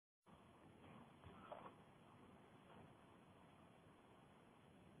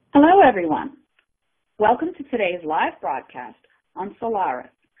Hello, everyone. Welcome to today's live broadcast on Solaris,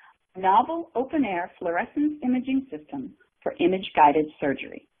 a novel open-air fluorescence imaging system for image-guided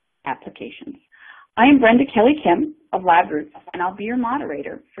surgery applications. I am Brenda Kelly Kim of LabRoots, and I'll be your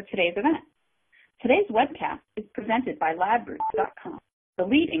moderator for today's event. Today's webcast is presented by LabRoots.com, the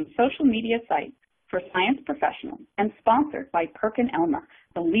leading social media site for science professionals, and sponsored by PerkinElmer,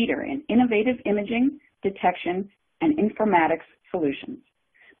 the leader in innovative imaging, detection, and informatics solutions.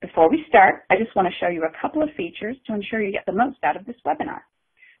 Before we start, I just want to show you a couple of features to ensure you get the most out of this webinar.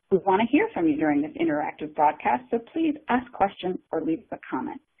 We want to hear from you during this interactive broadcast, so please ask questions or leave a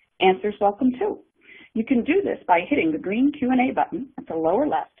comment. Answers welcome too. You can do this by hitting the green Q&A button at the lower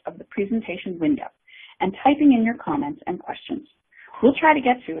left of the presentation window and typing in your comments and questions. We'll try to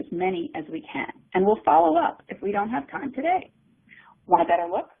get to as many as we can, and we'll follow up if we don't have time today. Want a better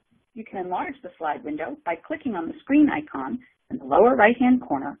look? You can enlarge the slide window by clicking on the screen icon in the lower right-hand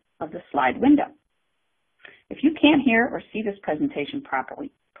corner of the slide window. If you can't hear or see this presentation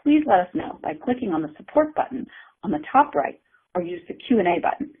properly, please let us know by clicking on the support button on the top right or use the Q&A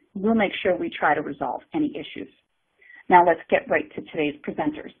button. We'll make sure we try to resolve any issues. Now let's get right to today's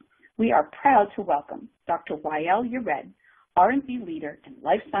presenters. We are proud to welcome Dr. Wael Yared, R&D Leader in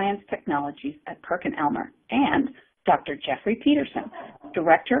Life Science Technologies at PerkinElmer, and Dr. Jeffrey Peterson,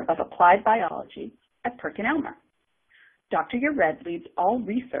 Director of Applied Biology at PerkinElmer. Dr. Yared leads all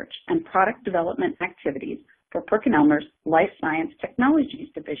research and product development activities for PerkinElmer's Life Science Technologies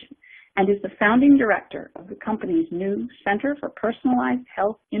division and is the founding director of the company's new Center for Personalized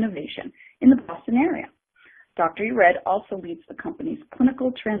Health Innovation in the Boston area. Dr. Yared also leads the company's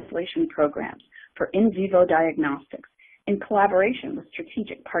clinical translation programs for in vivo diagnostics in collaboration with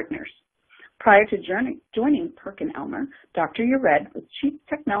strategic partners. Prior to joining PerkinElmer, Dr. Yared was Chief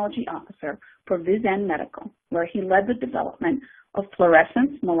Technology Officer for Vizen Medical, where he led the development of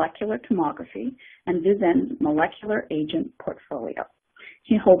fluorescence molecular tomography and Vizen's molecular agent portfolio.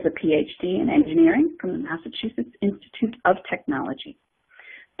 He holds a PhD in engineering from the Massachusetts Institute of Technology.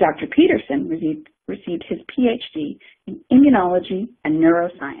 Dr. Peterson received his PhD in immunology and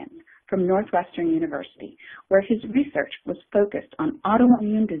neuroscience from Northwestern University, where his research was focused on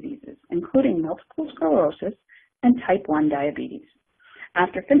autoimmune diseases, including multiple sclerosis and type 1 diabetes.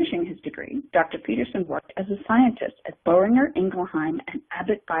 After finishing his degree, Dr. Peterson worked as a scientist at Boehringer Ingelheim and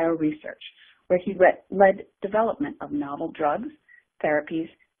Abbott Bioresearch, where he led development of novel drugs, therapies,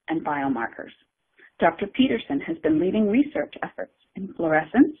 and biomarkers. Dr. Peterson has been leading research efforts in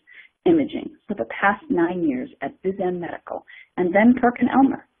fluorescence imaging for the past 9 years at Vizen Medical and then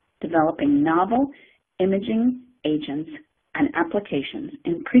PerkinElmer, developing novel imaging agents and applications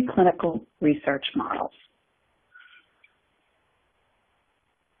in preclinical research models.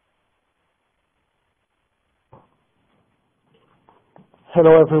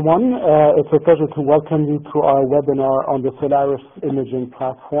 Hello, everyone. It's a pleasure to welcome you to our webinar on the Solaris imaging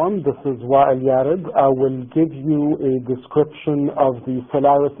platform. This is Wael Yared. I will give you a description of the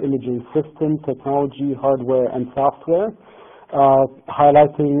Solaris imaging system, technology, hardware, and software,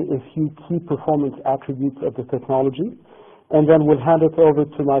 highlighting a few key performance attributes of the technology. And then we'll hand it over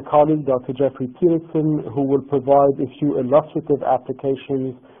to my colleague, Dr. Jeffrey Peterson, who will provide a few illustrative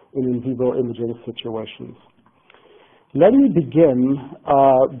applications in vivo imaging situations. Let me begin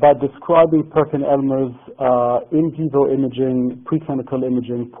by describing PerkinElmer's in vivo imaging, preclinical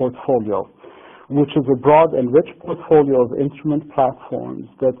imaging portfolio, which is a broad and rich portfolio of instrument platforms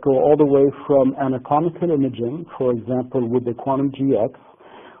that go all the way from anatomical imaging, for example, with the Quantum GX,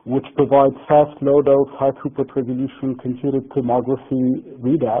 which provides fast, low-dose, high-throughput resolution computed tomography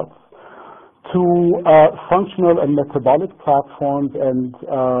readouts, to functional and metabolic platforms, and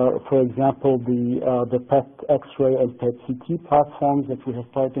for example, the PET X-ray and PET CT platforms that we have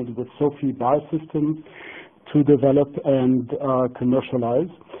partnered with SOFIE Biosystems to develop and commercialize,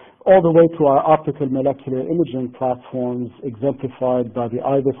 all the way to our optical molecular imaging platforms exemplified by the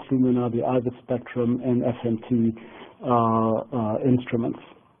IVUS Lumina, the IVUS Spectrum, and FMT instruments.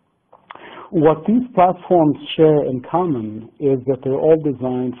 What these platforms share in common is that they're all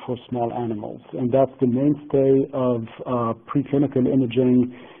designed for small animals, and that's the mainstay of preclinical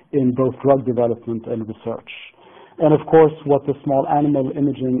imaging in both drug development and research. And of course, what the small animal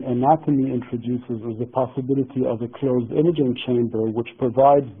imaging anatomy introduces is the possibility of a closed imaging chamber, which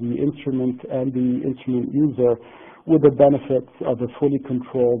provides the instrument and the instrument user with the benefits of a fully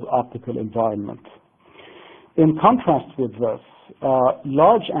controlled optical environment. In contrast with this,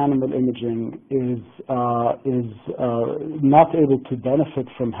 large animal imaging is not able to benefit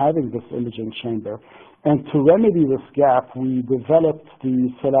from having this imaging chamber. And to remedy this gap, we developed the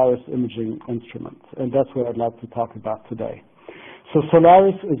Solaris imaging instrument, and that's what I'd like to talk about today. So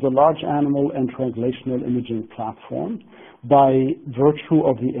Solaris is a large animal and translational imaging platform. By virtue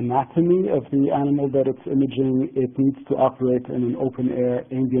of the anatomy of the animal that it's imaging, it needs to operate in an open-air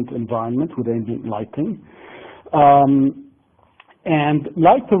ambient environment with ambient lighting. And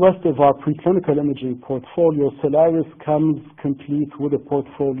like the rest of our preclinical imaging portfolio, Solaris comes complete with a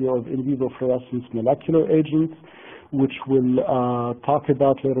portfolio of in vivo fluorescence molecular agents, which we'll talk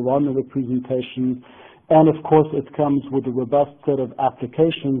about later on in the presentation. And of course, it comes with a robust set of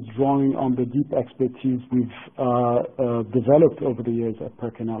applications drawing on the deep expertise we've developed over the years at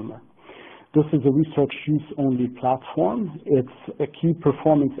PerkinElmer. This is a research use only platform. Its a key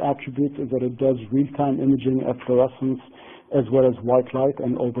performance attribute is that it does real-time imaging of fluorescence as well as white light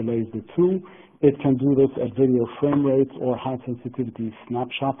and overlays the two. It can do this at video frame rates or high sensitivity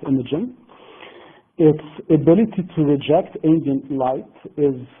snapshot imaging. Its ability to reject ambient light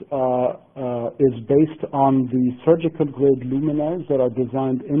is based on the surgical grade luminaires that are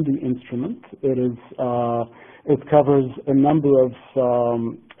designed in the instrument. It covers a number of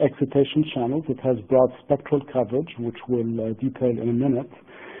excitation channels. It has broad spectral coverage, which we'll detail in a minute,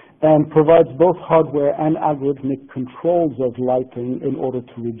 and provides both hardware and algorithmic controls of lighting in order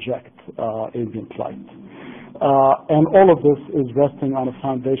to reject ambient light. And all of this is resting on a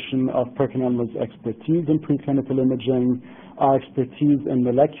foundation of PerkinElmer's expertise in preclinical imaging, our expertise in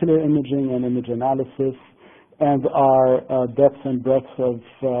molecular imaging and image analysis, and our depth and breadth of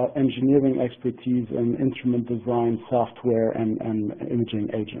engineering expertise in instrument design, software, and imaging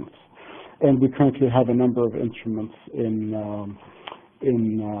agents. And we currently have a number of instruments in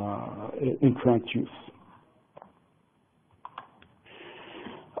current use.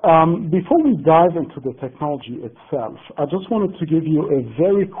 Before we dive into the technology itself, I just wanted to give you a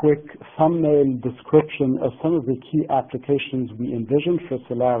very quick thumbnail description of some of the key applications we envision for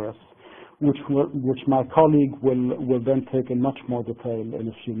Solaris, which my colleague will then take in much more detail in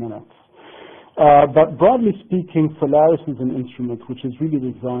a few minutes. But broadly speaking, Solaris is an instrument which is really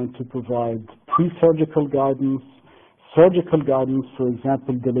designed to provide pre-surgical guidance, surgical guidance, for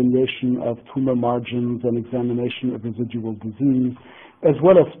example, delineation of tumor margins and examination of residual disease, as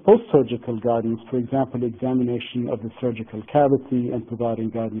well as post-surgical guidance, for example, examination of the surgical cavity and providing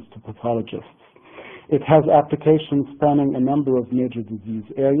guidance to pathologists. It has applications spanning a number of major disease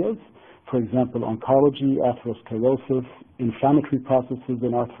areas, for example, oncology, atherosclerosis, inflammatory processes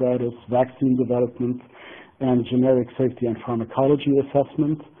in arthritis, vaccine development, and generic safety and pharmacology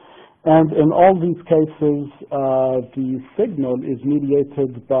assessment. And in all these cases, the signal is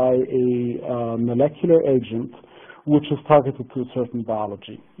mediated by a molecular agent which is targeted to a certain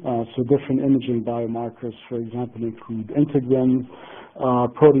biology. So different imaging biomarkers, for example, include integrins,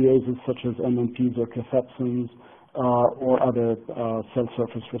 proteases such as MMPs or cathepsins, or other cell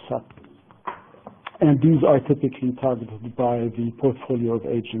surface receptors. And these are typically targeted by the portfolio of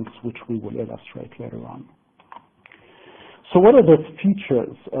agents which we will illustrate later on. So what are the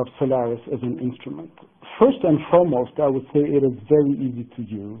features of Solaris as an instrument? First and foremost, I would say it is very easy to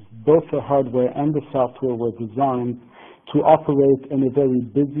use. Both the hardware and the software were designed to operate in a very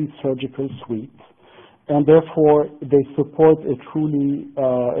busy surgical suite, and therefore they support a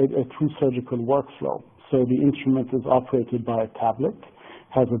true surgical workflow. So the instrument is operated by a tablet,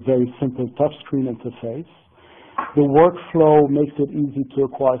 has a very simple touchscreen interface. The workflow makes it easy to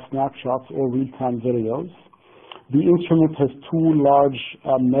acquire snapshots or real-time videos. The instrument has two large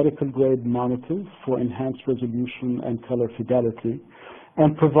medical-grade monitors for enhanced resolution and color fidelity,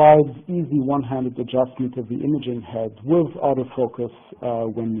 and provides easy one-handed adjustment of the imaging head with autofocus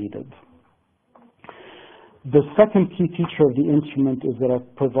when needed. The second key feature of the instrument is that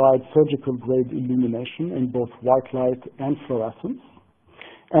it provides surgical-grade illumination in both white light and fluorescence.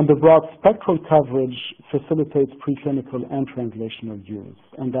 And the broad spectral coverage facilitates preclinical and translational use.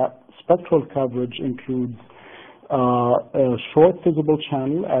 And that spectral coverage includes a short visible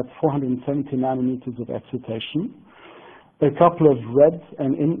channel at 470 nanometers of excitation, a couple of red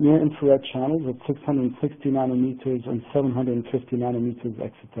and near-infrared channels at 660 nanometers and 750 nanometers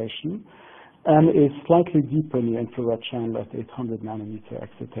excitation, and a slightly deeper near-infrared channel at 800 nanometer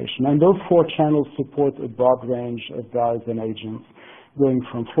excitation. And those four channels support a broad range of dyes and agents, going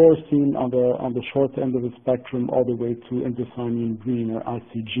from fluorescein on the short end of the spectrum all the way to indocyanine green, or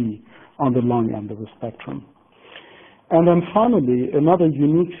ICG, on the long end of the spectrum. And then finally, another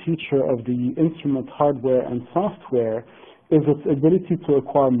unique feature of the instrument hardware and software is its ability to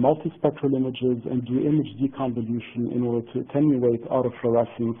acquire multispectral images and do image deconvolution in order to attenuate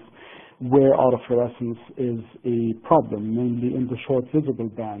autofluorescence where autofluorescence is a problem, namely in the short visible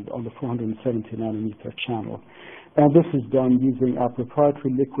band on the 470 nanometer channel. And this is done using our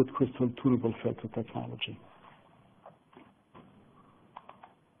proprietary liquid crystal tunable filter technology.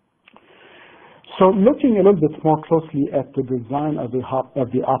 So looking a little bit more closely at the design of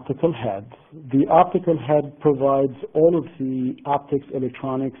the optical head, the optical head provides all of the optics,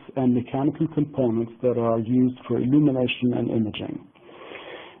 electronics, and mechanical components that are used for illumination and imaging.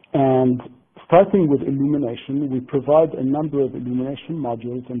 And starting with illumination, we provide a number of illumination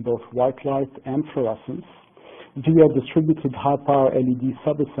modules in both white light and fluorescence via distributed high-power LED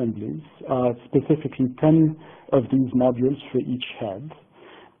sub-assemblies, specifically 10 of these modules for each head.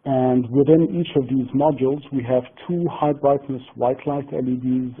 And within each of these modules, we have 2 high-brightness white light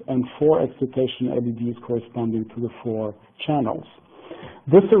LEDs and 4 excitation LEDs corresponding to the 4 channels.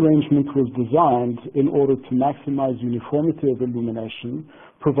 This arrangement was designed in order to maximize uniformity of illumination,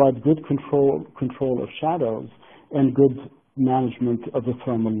 provide good control of shadows, and good management of the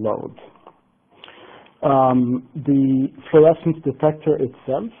thermal load. The fluorescence detector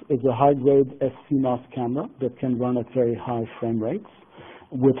itself is a high-grade SCMOS camera that can run at very high frame rates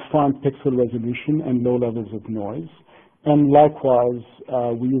with fine pixel resolution and low levels of noise. And likewise,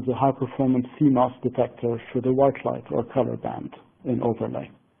 we use a high-performance CMOS detector for the white light or color band in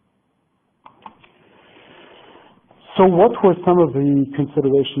overlay. So what were some of the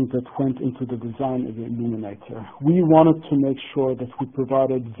considerations that went into the design of the illuminator? We wanted to make sure that we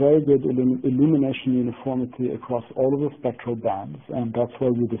provided very good illumination uniformity across all of the spectral bands, and that's why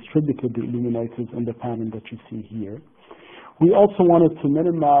we distributed the illuminators in the pattern that you see here. We also wanted to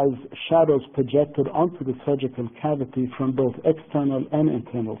minimize shadows projected onto the surgical cavity from both external and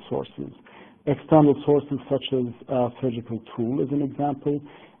internal sources. External sources such as a surgical tool, as an example,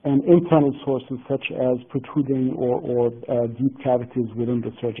 and internal sources such as protruding or deep cavities within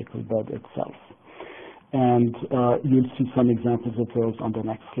the surgical bed itself. And you'll see some examples of those on the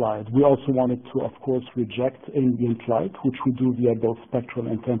next slide. We also wanted to, of course, reject ambient light, which we do via both spectral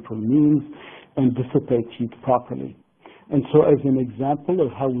and temporal means, and dissipate heat properly. And so as an example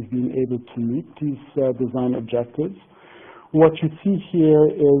of how we've been able to meet these design objectives, what you see here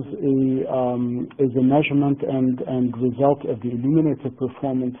is a measurement and result of the illuminator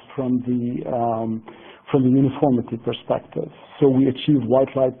performance from the uniformity perspective. So we achieve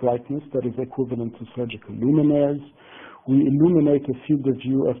white light brightness that is equivalent to surgical luminaires. We illuminate a field of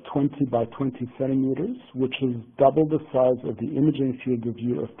view of 20 by 20 centimeters, which is double the size of the imaging field of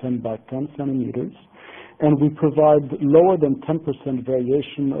view of 10 by 10 centimeters. And we provide lower than 10%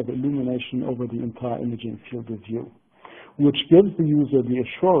 variation of illumination over the entire imaging field of view, which gives the user the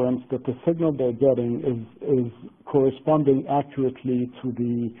assurance that the signal they're getting is corresponding accurately to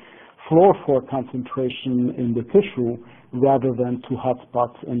the fluorophore concentration in the tissue rather than to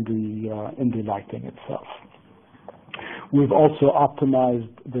hotspots in the lighting itself. We've also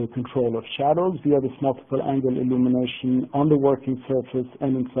optimized the control of shadows via this multiple angle illumination on the working surface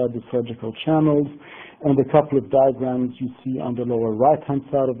and inside the surgical channels. And a couple of diagrams you see on the lower right-hand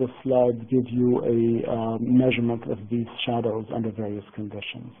side of the slide give you a measurement of these shadows under various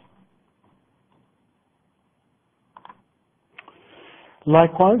conditions.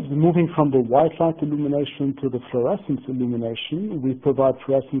 Likewise, moving from the white light illumination to the fluorescence illumination, we provide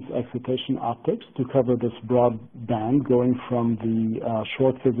fluorescence excitation optics to cover this broad band going from the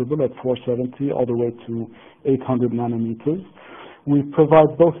short visible at 470 all the way to 800 nanometers. We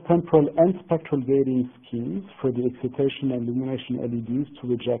provide both temporal and spectral gating schemes for the excitation and illumination LEDs to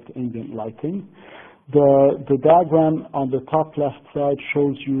reject ambient lighting. The diagram on the top left side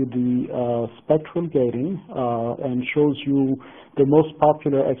shows you the spectral gating and shows you the most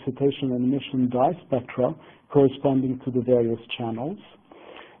popular excitation and emission dye spectra corresponding to the various channels.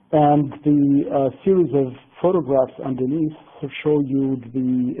 And the series of photographs underneath show you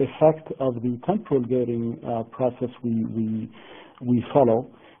the effect of the temporal gating process we follow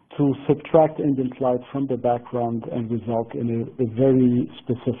to subtract ambient light from the background and result in a very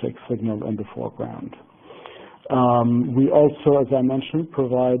specific signal in the foreground. We also, as I mentioned,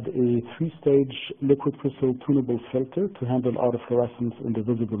 provide a 3-stage liquid crystal tunable filter to handle autofluorescence in the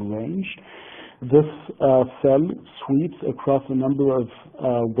visible range. This cell sweeps across a number of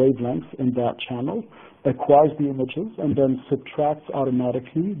wavelengths in that channel, acquires the images, and then subtracts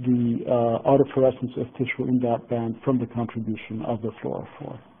automatically the autofluorescence of tissue in that band from the contribution of the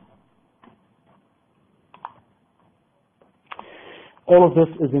fluorophore. All of this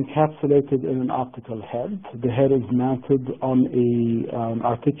is encapsulated in an optical head. The head is mounted on an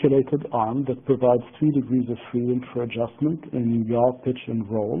articulated arm that provides 3 degrees of freedom for adjustment in yaw, pitch, and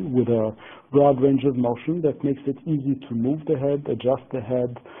roll with a broad range of motion that makes it easy to move the head, adjust the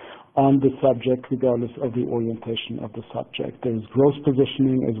head on the subject regardless of the orientation of the subject. There is gross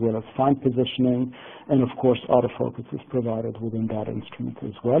positioning as well as fine positioning, and of course autofocus is provided within that instrument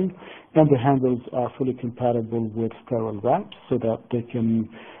as well. And the handles are fully compatible with sterile wraps so that they can,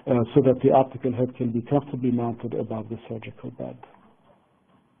 so that the optical head can be comfortably mounted above the surgical bed.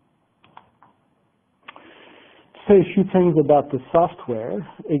 Say a few things about the software.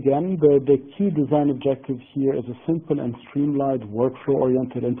 Again, the key design objective here is a simple and streamlined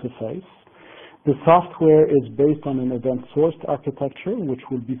workflow-oriented interface. The software is based on an event-sourced architecture, which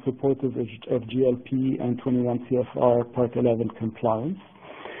will be supportive of GLP and 21 CFR Part 11 compliance.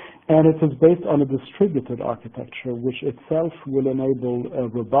 And it is based on a distributed architecture, which itself will enable a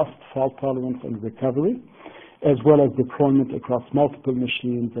robust fault tolerance and recovery, as well as deployment across multiple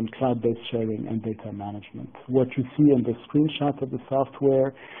machines and cloud-based sharing and data management. What you see in the screenshot of the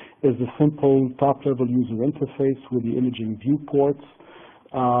software is a simple top-level user interface with the imaging viewports.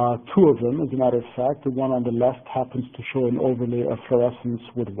 Two of them, as a matter of fact. The one on the left happens to show an overlay of fluorescence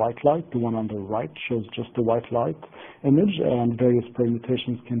with white light. The one on the right shows just the white light image, and various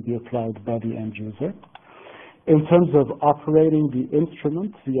permutations can be applied by the end user. In terms of operating the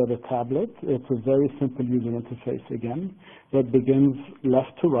instrument via the tablet, it's a very simple user interface again that begins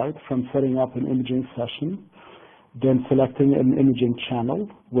left to right from setting up an imaging session, then selecting an imaging channel,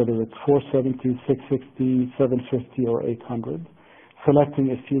 whether it's 470, 660, 750, or 800, selecting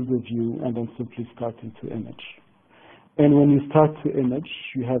a field of view, and then simply starting to image. And when you start to image,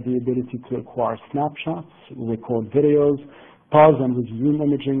 you have the ability to acquire snapshots, record videos, pause and resume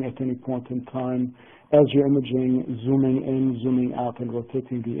imaging at any point in time, as you're imaging, zooming in, zooming out, and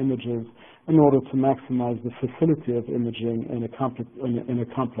rotating the images in order to maximize the facility of imaging in a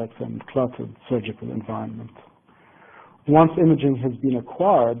complex and cluttered surgical environment. Once imaging has been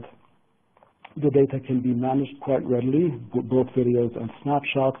acquired, the data can be managed quite readily, both videos and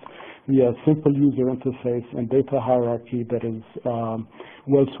snapshots, via a simple user interface and data hierarchy that is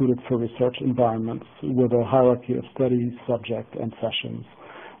well suited for research environments with a hierarchy of studies, subject, and sessions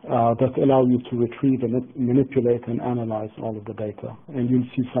that allow you to retrieve and manipulate and analyze all of the data. And you'll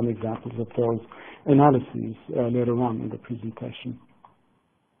see some examples of those analyses later on in the presentation.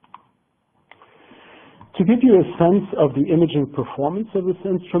 To give you a sense of the imaging performance of this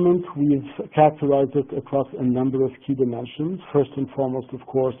instrument, we've characterized it across a number of key dimensions. First and foremost, of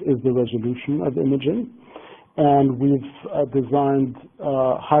course, is the resolution of imaging. And we've designed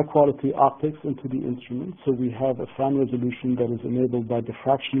high-quality optics into the instrument. So we have a fine resolution that is enabled by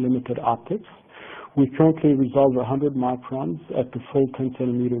diffraction-limited optics. We currently resolve 100 microns at the full 10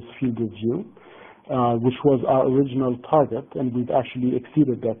 centimeters field of view, which was our original target, and we've actually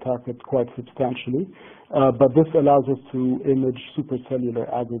exceeded that target quite substantially. But this allows us to image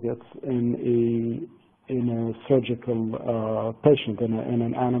supracellular aggregates in a surgical patient, in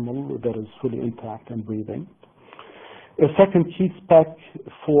an animal that is fully intact and breathing. A second key spec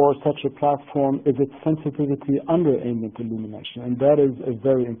for such a platform is its sensitivity under ambient illumination, and that is a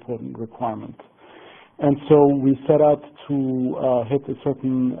very important requirement. And so we set out to hit a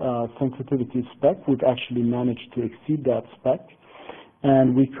certain sensitivity spec. We've actually managed to exceed that spec.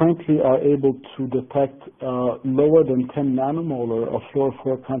 And we currently are able to detect lower than 10 nanomolar of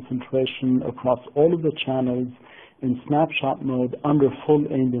fluorophore concentration across all of the channels in snapshot mode under full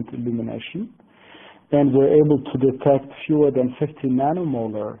ambient illumination. And we're able to detect fewer than 50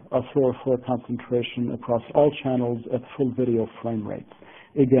 nanomolar of fluorophore concentration across all channels at full video frame rates,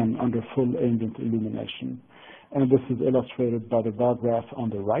 again, under full ambient illumination. And this is illustrated by the bar graph on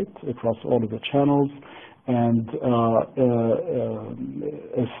the right across all of the channels, and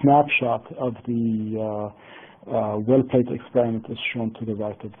a snapshot of the well plate experiment is shown to the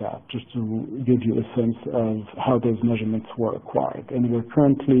right of that, just to give you a sense of how those measurements were acquired. And we're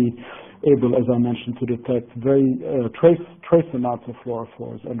currently able, as I mentioned, to detect very trace amounts of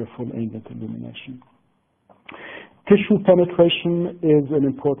fluorophores under full ambient illumination. Tissue penetration is an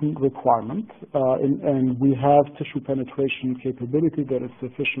important requirement, and we have tissue penetration capability that is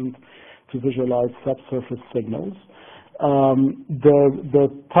sufficient to visualize subsurface signals. The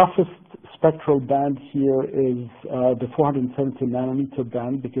toughest spectral band here is the 470 nanometer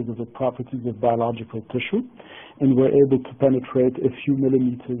band because of the properties of biological tissue, and we're able to penetrate a few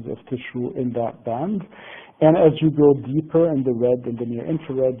millimeters of tissue in that band. And as you go deeper in the red and the near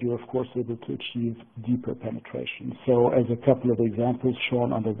infrared, you're of course able to achieve deeper penetration. So as a couple of examples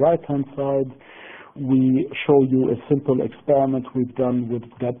shown on the right-hand side, we show you a simple experiment we've done with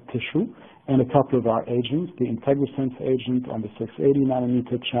dead tissue and a couple of our agents, the IntegraSense agent on the 680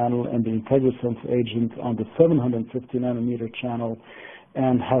 nanometer channel and the IntegraSense agent on the 750 nanometer channel,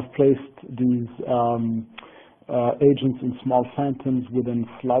 and have placed these agents in small phantoms within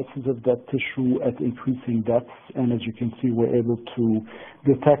slices of that tissue at increasing depths, and as you can see, we're able to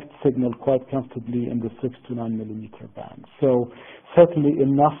detect signal quite comfortably in the 6 to 9 millimeter band. So certainly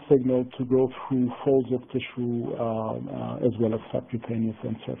enough signal to go through folds of tissue as well as subcutaneous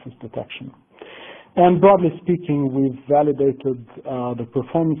and surface detection. And broadly speaking, we've validated the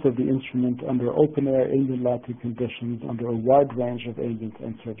performance of the instrument under open-air ambient lighting conditions under a wide range of ambient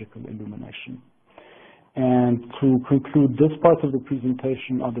and surgical illumination. And to conclude this part of the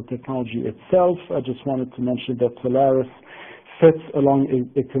presentation on the technology itself, I just wanted to mention that Solaris fits along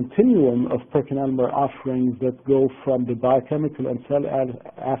a continuum of PerkinElmer offerings that go from the biochemical and cell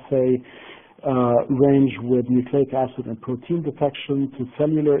assay range with nucleic acid and protein detection to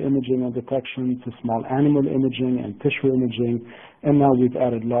cellular imaging and detection to small animal imaging and tissue imaging, and now we've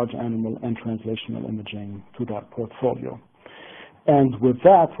added large animal and translational imaging to that portfolio. And with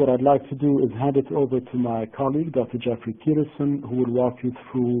that, what I'd like to do is hand it over to my colleague, Dr. Jeffrey Peterson, who will walk you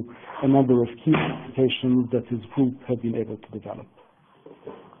through a number of key applications that his group have been able to develop.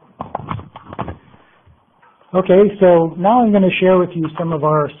 Okay, so now I'm going to share with you some of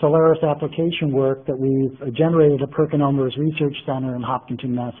our Solaris application work that we've generated at PerkinElmer's Research Center in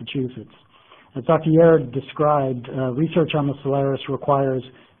Hopkinton, Massachusetts. As Dr. Yared described, research on the Solaris requires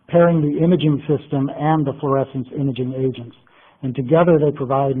pairing the imaging system and the fluorescence imaging agents. And together they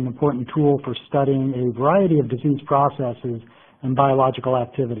provide an important tool for studying a variety of disease processes and biological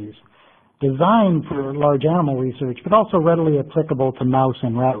activities. Designed for large animal research, but also readily applicable to mouse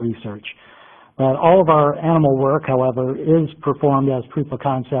and rat research. But all of our animal work, however, is performed as proof of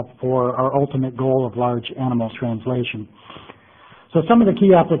concept for our ultimate goal of large animal translation. So some of the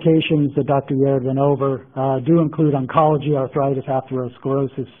key applications that Dr. Yared went over do include oncology, arthritis,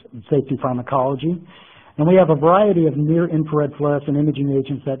 atherosclerosis, and safety pharmacology. And we have a variety of near-infrared fluorescent imaging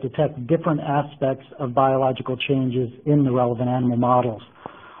agents that detect different aspects of biological changes in the relevant animal models.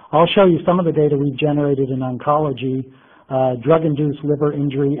 I'll show you some of the data we've generated in oncology, drug-induced liver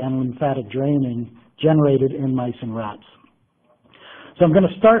injury and lymphatic draining generated in mice and rats. So I'm going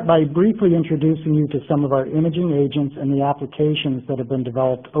to start by briefly introducing you to some of our imaging agents and the applications that have been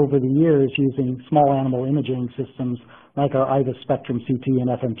developed over the years using small animal imaging systems like our IVIS Spectrum CT and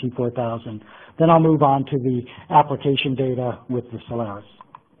FMT 4000. Then I'll move on to the application data with the Solaris.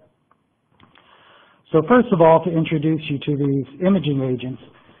 So first of all, to introduce you to these imaging agents,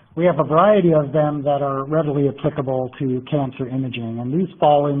 we have a variety of them that are readily applicable to cancer imaging, and these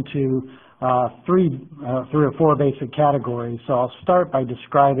fall into three or four basic categories. So I'll start by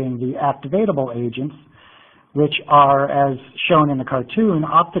describing the activatable agents, which are, as shown in the cartoon,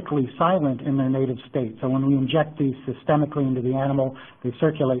 optically silent in their native state. So when we inject these systemically into the animal, they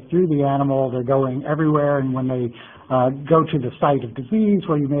circulate through the animal, they're going everywhere, and when they go to the site of disease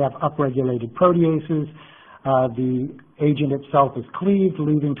where you may have upregulated proteases, the agent itself is cleaved,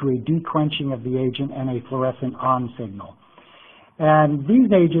 leading to a dequenching of the agent and a fluorescent on signal. And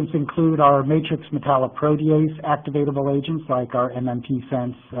these agents include our matrix metalloprotease activatable agents like our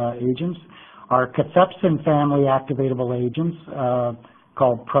MMP-sense agents, our cathepsin family activatable agents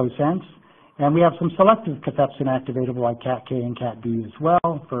called ProSense, and we have some selective cathepsin activatable like CAT-K and CAT-B as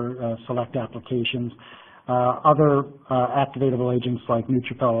well for select applications. Other activatable agents like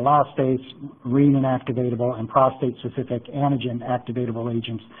neutrophil elastase, renin activatable, and prostate-specific antigen activatable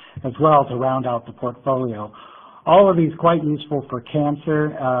agents as well to round out the portfolio. All of these quite useful for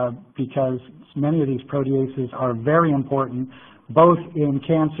cancer because many of these proteases are very important both in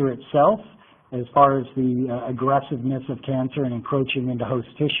cancer itself as far as the aggressiveness of cancer and encroaching into host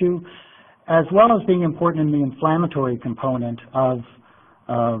tissue, as well as being important in the inflammatory component of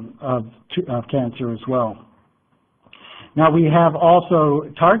cancer as well. Now we have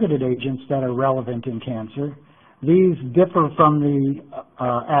also targeted agents that are relevant in cancer. These differ from the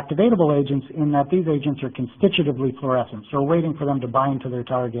activatable agents in that these agents are constitutively fluorescent. So we're waiting for them to bind to their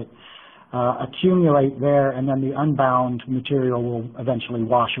target, accumulate there, and then the unbound material will eventually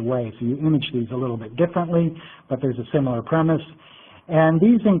wash away. So you image these a little bit differently, but there's a similar premise. And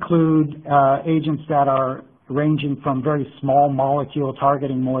these include agents that are ranging from very small molecule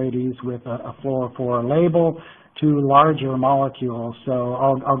targeting moieties with a fluorophore label to larger molecules. So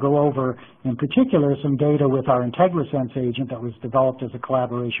I'll go over in particular some data with our IntegraSense agent that was developed as a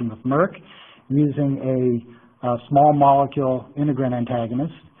collaboration with Merck using a small molecule integrin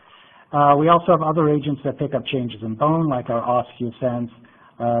antagonist. We also have other agents that pick up changes in bone like our OsteoSense,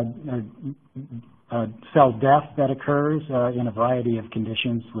 cell death that occurs in a variety of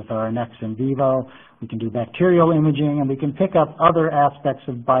conditions with our Next in vivo. We can do bacterial imaging, and we can pick up other aspects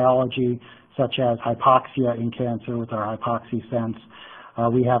of biology such as hypoxia in cancer with our HypoxySense.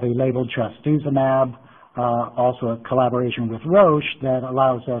 We have a labeled trastuzumab also a collaboration with Roche that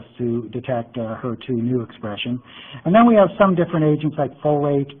allows us to detect HER2 new expression. And then we have some different agents like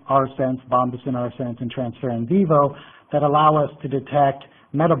folate, Rsense, bombesin Rsense, and transferrin vivo that allow us to detect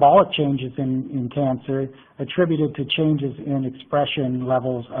metabolic changes in cancer attributed to changes in expression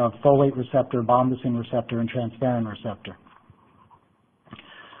levels of folate receptor, bombesin receptor, and transferrin receptor.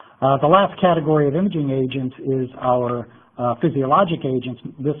 The last category of imaging agents is our physiologic agents.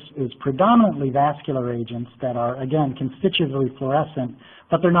 This is predominantly vascular agents that are, again, constitutively fluorescent,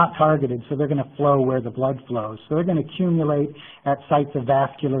 but they're not targeted, so they're going to flow where the blood flows. So they're going to accumulate at sites of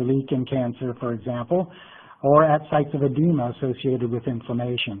vascular leak in cancer, for example, or at sites of edema associated with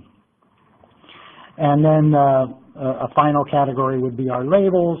inflammation. And then a final category would be our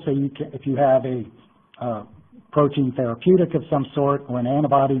labels. So if you have a protein therapeutic of some sort or an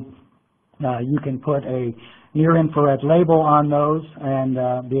antibody, you can put a near-infrared label on those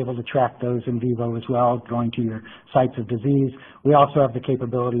and be able to track those in vivo as well, going to your sites of disease. We also have the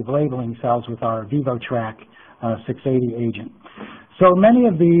capability of labeling cells with our VivoTrack 680 agent. So many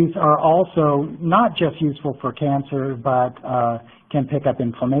of these are also not just useful for cancer, but can pick up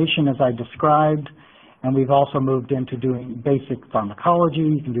inflammation, as I described. And we've also moved into doing basic pharmacology.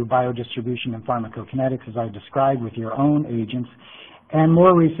 You can do biodistribution and pharmacokinetics, as I described, with your own agents. And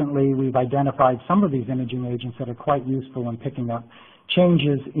more recently, we've identified some of these imaging agents that are quite useful in picking up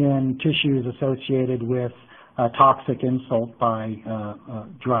changes in tissues associated with toxic insult by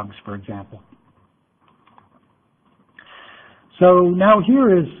drugs, for example. So now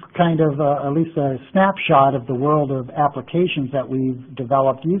here is kind of at least a snapshot of the world of applications that we've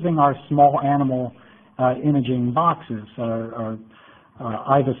developed using our small animal imaging boxes, our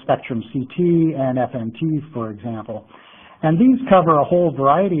IVA Spectrum CT and FMT, for example. And these cover a whole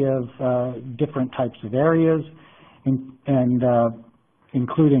variety of different types of areas,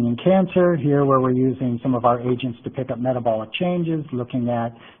 including in cancer, here where we're using some of our agents to pick up metabolic changes, looking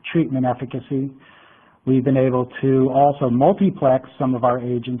at treatment efficacy. We've been able to also multiplex some of our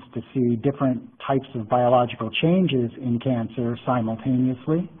agents to see different types of biological changes in cancer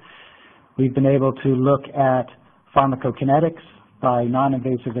simultaneously. We've been able to look at pharmacokinetics by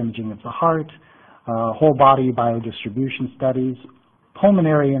non-invasive imaging of the heart, whole body biodistribution studies,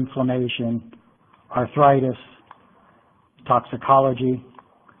 pulmonary inflammation, arthritis, toxicology,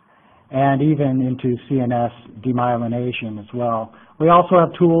 and even into CNS demyelination as well. We also have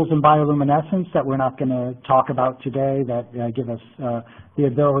tools in bioluminescence that we're not going to talk about today that give us the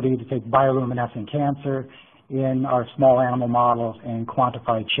ability to take bioluminescent cancer in our small animal models and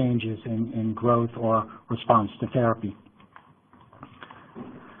quantify changes in growth or response to therapy.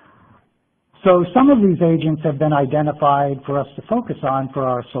 So some of these agents have been identified for us to focus on for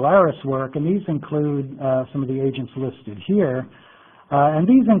our Solaris work, and these include some of the agents listed here. And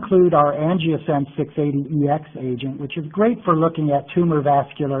these include our Angiosense 680EX agent, which is great for looking at tumor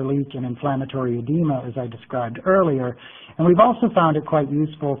vascular leak and inflammatory edema, as I described earlier. And we've also found it quite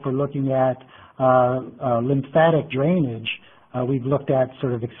useful for looking at lymphatic drainage. We've looked at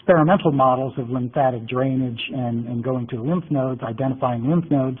sort of experimental models of lymphatic drainage and going to lymph nodes, identifying lymph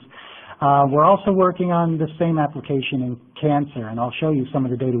nodes. We're also working on the same application in cancer, and I'll show you some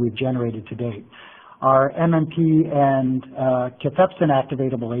of the data we've generated to date. Our MMP and cathepsin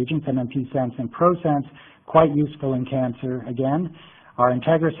activatable agents, MMP-Sense and ProSense, quite useful in cancer again. Our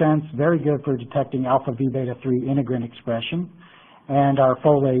IntegraSense, very good for detecting alpha V beta 3 integrin expression. And our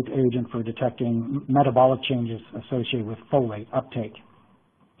folate agent for detecting metabolic changes associated with folate uptake.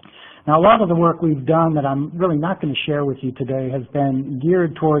 Now, a lot of the work we've done that I'm really not going to share with you today has been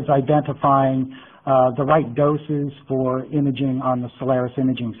geared towards identifying the right doses for imaging on the Solaris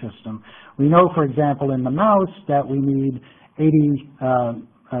imaging system. We know, for example, in the mouse that we need 80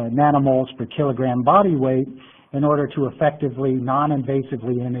 nanomoles per kilogram body weight in order to effectively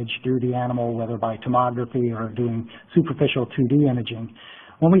non-invasively image through the animal, whether by tomography or doing superficial 2D imaging.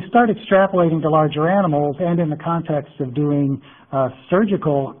 When we start extrapolating to larger animals and in the context of doing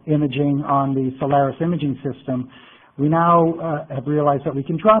surgical imaging on the Solaris imaging system, we now have realized that we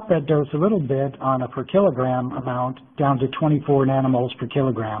can drop that dose a little bit on a per kilogram amount down to 24 nanomoles per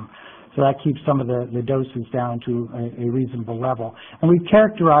kilogram. So that keeps some of the doses down to a reasonable level. And we've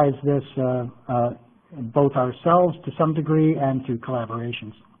characterized this both ourselves to some degree and through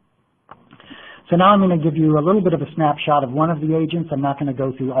collaborations. So now I'm going to give you a little bit of a snapshot of one of the agents. I'm not going to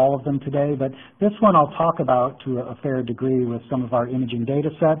go through all of them today, but this one I'll talk about to a fair degree with some of our imaging data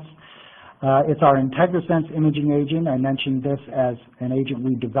sets. It's our IntegraSense imaging agent. I mentioned this as an agent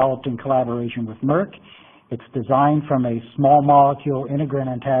we developed in collaboration with Merck. It's designed from a small molecule integrin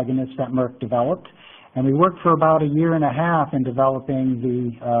antagonist that Merck developed. And we worked for about a year and a half in developing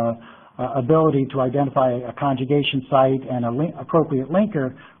the ability to identify a conjugation site and an appropriate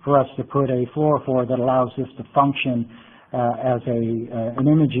linker for us to put a fluorophore that allows this to function as an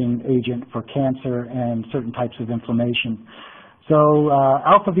imaging agent for cancer and certain types of inflammation. So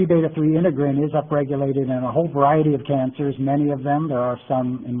alpha V beta 3 integrin is upregulated in a whole variety of cancers, many of them. There are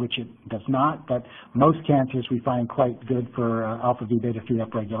some in which it does not, but most cancers we find quite good for alpha V beta 3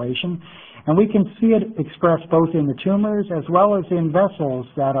 upregulation. And we can see it expressed both in the tumors as well as in vessels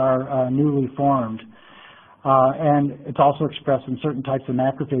that are newly formed. And it's also expressed in certain types of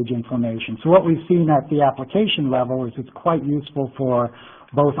macrophage inflammation. So what we've seen at the application level is it's quite useful for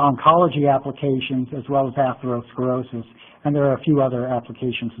both oncology applications as well as atherosclerosis. And there are a few other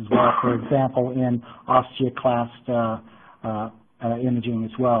applications as well, for example, in osteoclast imaging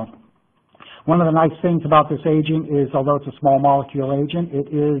as well. One of the nice things about this agent is, although it's a small molecule agent, it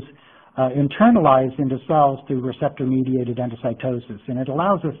is internalized into cells through receptor-mediated endocytosis. And it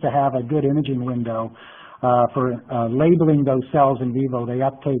allows us to have a good imaging window for labeling those cells in vivo. They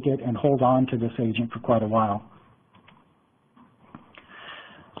uptake it and hold on to this agent for quite a while.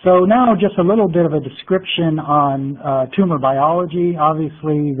 So now just a little bit of a description on tumor biology.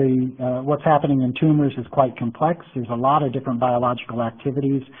 Obviously, what's happening in tumors is quite complex. There's a lot of different biological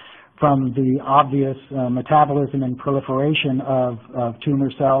activities, from the obvious metabolism and proliferation of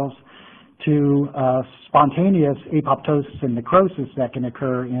tumor cells to spontaneous apoptosis and necrosis that can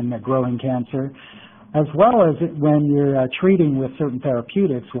occur in a growing cancer, as well as when you're treating with certain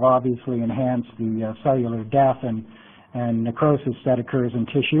therapeutics will obviously enhance the cellular death and necrosis that occurs in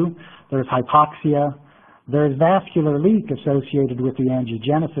tissue. There's hypoxia. There's vascular leak associated with the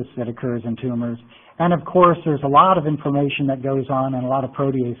angiogenesis that occurs in tumors. And of course, there's a lot of inflammation that goes on and a lot of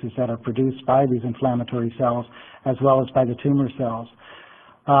proteases that are produced by these inflammatory cells as well as by the tumor cells.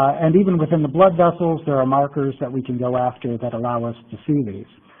 And even within the blood vessels, there are markers that we can go after that allow us to see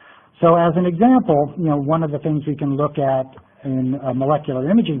these. So as an example, one of the things we can look at in a molecular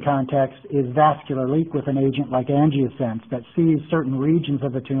imaging context is vascular leak with an agent like angiosense that sees certain regions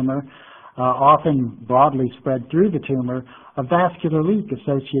of the tumor, often broadly spread through the tumor, a vascular leak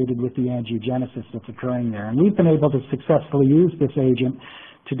associated with the angiogenesis that's occurring there. And we've been able to successfully use this agent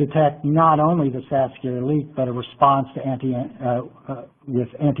to detect not only this vascular leak, but a response to with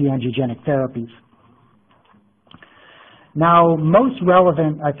anti-angiogenic therapies. Now, most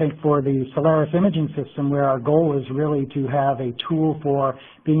relevant, I think, for the Solaris imaging system, where our goal is really to have a tool for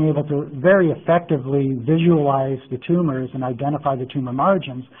being able to very effectively visualize the tumors and identify the tumor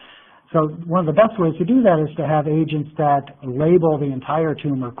margins. So one of the best ways to do that is to have agents that label the entire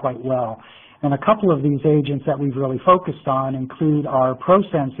tumor quite well. And a couple of these agents that we've really focused on include our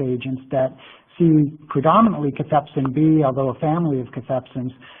ProSense agents that see predominantly cathepsin B, although a family of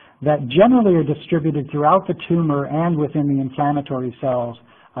cathepsins, that generally are distributed throughout the tumor and within the inflammatory cells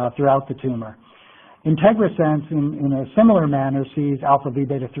throughout the tumor. IntegraSense, in a similar manner, sees alpha V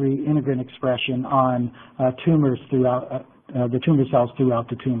beta 3 integrin expression on tumors throughout the tumor cells throughout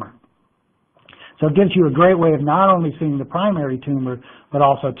the tumor. So it gives you a great way of not only seeing the primary tumor, but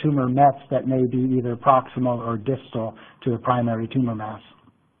also tumor mets that may be either proximal or distal to the primary tumor mass.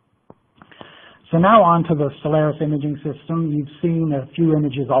 So now on to the Solaris imaging system. You've seen a few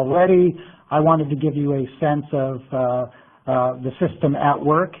images already. I wanted to give you a sense of the system at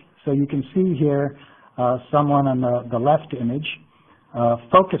work. So you can see here someone on the left image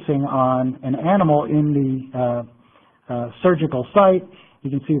focusing on an animal in the surgical site. You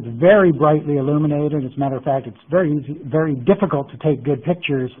can see it's very brightly illuminated. As a matter of fact, it's very difficult to take good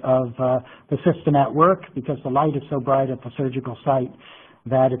pictures of the system at work because the light is so bright at the surgical site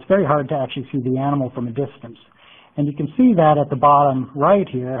that it's very hard to actually see the animal from a distance. And you can see that at the bottom right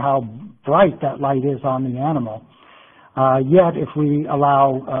here, how bright that light is on the animal. Yet, if we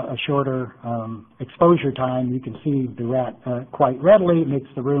allow a shorter exposure time, you can see the rat quite readily. It makes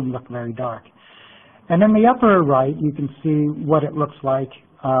the room look very dark. And in the upper right, you can see what it looks like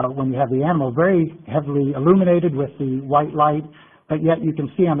when you have the animal very heavily illuminated with the white light, but yet you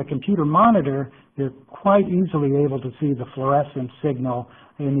can see on the computer monitor, you're quite easily able to see the fluorescent signal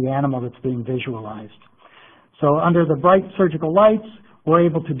in the animal that's being visualized. So under the bright surgical lights, we're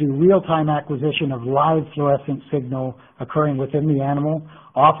able to do real-time acquisition of live fluorescent signal occurring within the animal,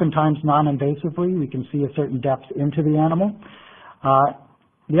 oftentimes non-invasively. We can see a certain depth into the animal.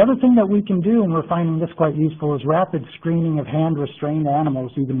 The other thing that we can do, and we're finding this quite useful, is rapid screening of hand-restrained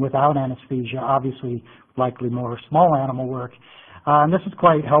animals, even without anesthesia, obviously likely more small animal work. And this is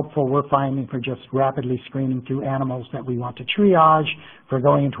quite helpful, we're finding, for just rapidly screening through animals that we want to triage for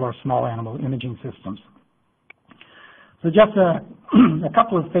going into our small animal imaging systems. So just a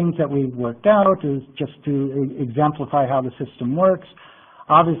couple of things that we've worked out is just to exemplify how the system works.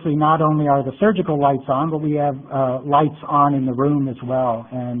 Obviously, not only are the surgical lights on, but we have lights on in the room as well,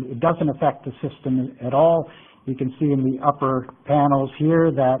 and it doesn't affect the system at all. You can see in the upper panels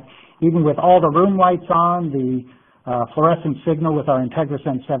here that even with all the room lights on, the fluorescent signal with our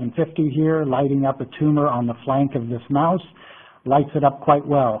IntegraSense 750 here, lighting up a tumor on the flank of this mouse, lights it up quite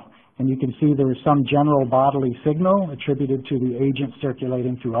well. And you can see there is some general bodily signal attributed to the agent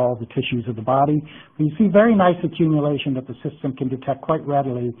circulating through all the tissues of the body. But you see very nice accumulation that the system can detect quite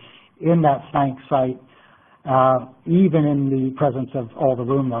readily in that flank site, even in the presence of all the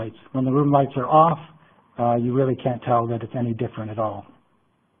room lights. When the room lights are off, you really can't tell that it's any different at all.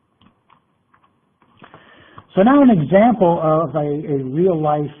 So now an example of a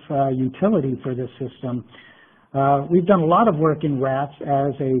real-life utility for this system. We've done a lot of work in rats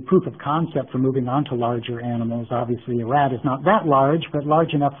as a proof of concept for moving on to larger animals. Obviously, a rat is not that large, but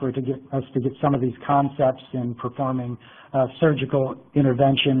large enough for us to get some of these concepts in performing surgical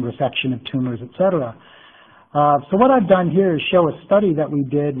intervention, resection of tumors, etc. So what I've done here is show a study that we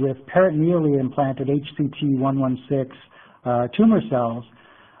did with peritoneally implanted HCT116 tumor cells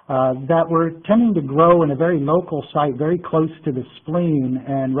that were tending to grow in a very local site, very close to the spleen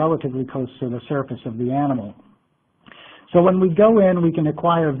and relatively close to the surface of the animal. So when we go in, we can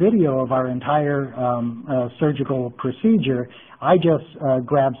acquire video of our entire surgical procedure. I just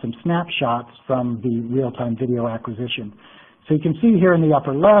grabbed some snapshots from the real-time video acquisition. So you can see here in the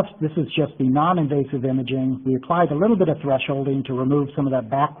upper left, this is just the non-invasive imaging. We applied a little bit of thresholding to remove some of that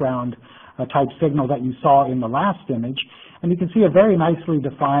background type signal that you saw in the last image. And you can see a very nicely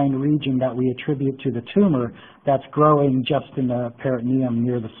defined region that we attribute to the tumor that's growing just in the peritoneum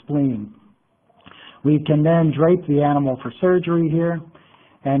near the spleen. We can then drape the animal for surgery here,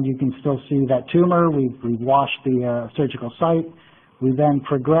 and you can still see that tumor. We've washed the surgical site. We then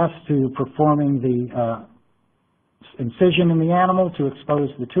progress to performing the incision in the animal to expose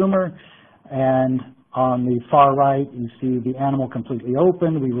the tumor, and on the far right you see the animal completely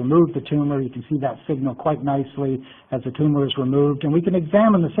open. We remove the tumor. You can see that signal quite nicely as the tumor is removed, and we can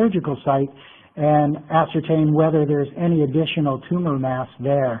examine the surgical site and ascertain whether there's any additional tumor mass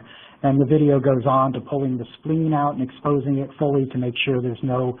there. And the video goes on to pulling the spleen out and exposing it fully to make sure there's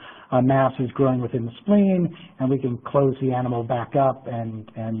no masses growing within the spleen, and we can close the animal back up and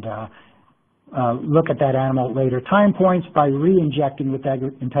look at that animal at later time points by re-injecting with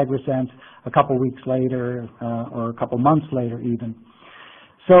IntegraSense a couple weeks later or a couple months later even.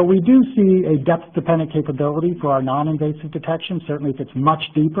 So we do see a depth-dependent capability for our non-invasive detection. Certainly if it's much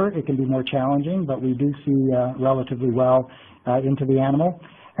deeper, it can be more challenging, but we do see relatively well into the animal.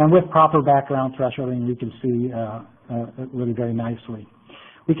 And with proper background thresholding, we can see really very nicely.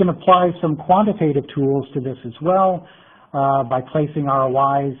 We can apply some quantitative tools to this as well by placing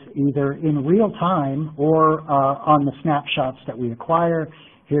ROIs either in real time or on the snapshots that we acquire.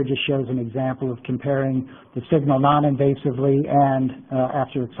 Here just shows an example of comparing the signal non-invasively and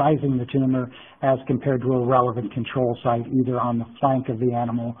after excising the tumor as compared to a relevant control site, either on the flank of the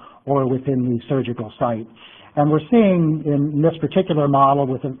animal or within the surgical site. And we're seeing in this particular model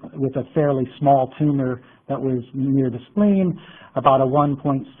with a fairly small tumor that was near the spleen, about a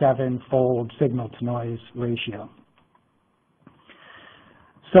 1.7-fold signal-to-noise ratio.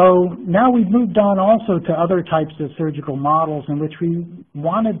 So now we've moved on also to other types of surgical models in which we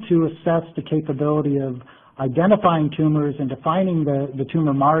wanted to assess the capability of identifying tumors and defining the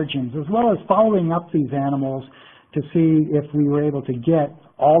tumor margins, as well as following up these animals to see if we were able to get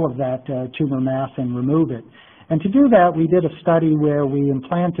all of that tumor mass and remove it. And to do that, we did a study where we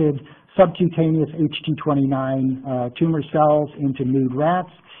implanted subcutaneous HT29 tumor cells into nude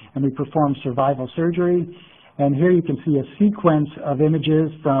rats, and we performed survival surgery. And here you can see a sequence of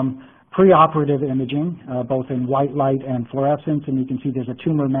images from preoperative imaging, both in white light and fluorescence, and you can see there's a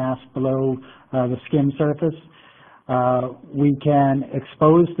tumor mass below the skin surface. We can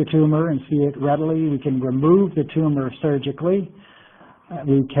expose the tumor and see it readily. We can remove the tumor surgically.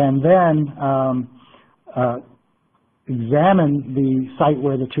 We can then examine the site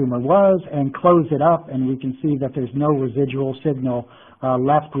where the tumor was and close it up, and we can see that there's no residual signal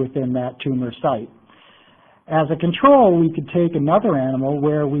left within that tumor site. As a control, we could take another animal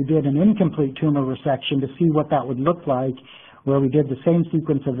where we did an incomplete tumor resection to see what that would look like, where we did the same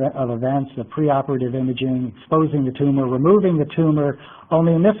sequence of events, the preoperative imaging, exposing the tumor, removing the tumor,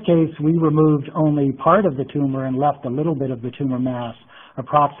 only in this case we removed only part of the tumor and left a little bit of the tumor mass,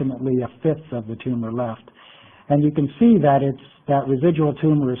 approximately a fifth of the tumor left. And you can see that that residual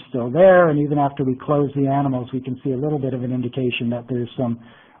tumor is still there, and even after we close the animals, we can see a little bit of an indication that there's some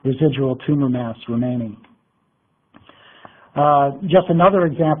residual tumor mass remaining. Just another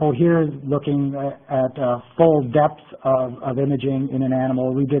example here, looking at full depth of imaging in an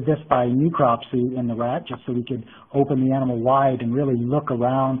animal. We did this by necropsy in the rat, just so we could open the animal wide and really look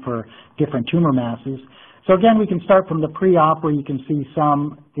around for different tumor masses. So again, we can start from the pre-op where you can see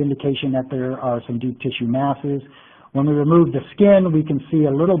some indication that there are some deep tissue masses. When we remove the skin, we can see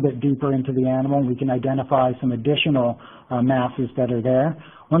a little bit deeper into the animal, and we can identify some additional masses that are there.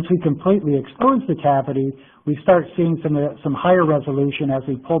 Once we completely expose the cavity, we start seeing some higher resolution. As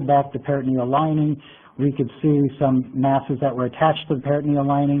we pulled back the peritoneal lining, we could see some masses that were attached to the peritoneal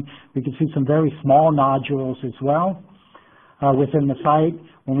lining. We could see some very small nodules as well within the site.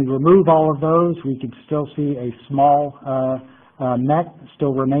 When we remove all of those, we could still see a small net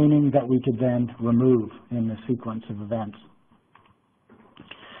still remaining that we could then remove in the sequence of events.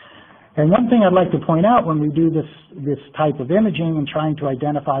 And one thing I'd like to point out when we do this type of imaging and trying to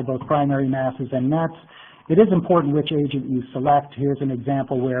identify both primary masses and nets, it is important which agent you select. Here's an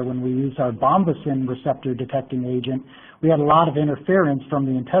example where when we use our bombesin receptor detecting agent, we had a lot of interference from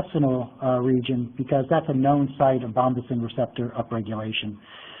the intestinal region because that's a known site of bombesin receptor upregulation.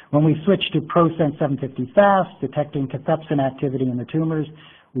 When we switch to ProSense 750 Fast, detecting cathepsin activity in the tumors,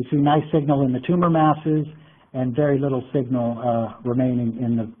 we see nice signal in the tumor masses and very little signal remaining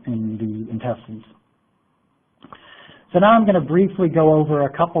in the intestines. So now I'm going to briefly go over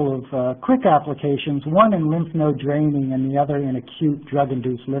a couple of quick applications, one in lymph node draining and the other in acute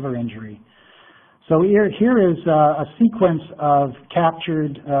drug-induced liver injury. So here is a sequence of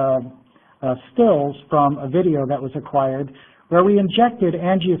captured stills from a video that was acquired where we injected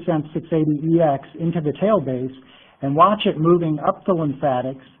angiosense 680EX into the tail base and watch it moving up the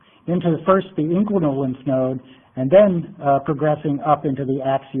lymphatics into first the inguinal lymph node and then progressing up into the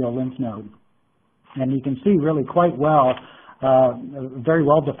axial lymph node. And you can see really quite well, very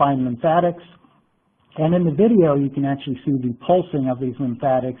well-defined lymphatics. And in the video, you can actually see the pulsing of these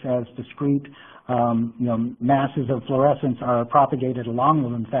lymphatics as discrete masses of fluorescence are propagated along the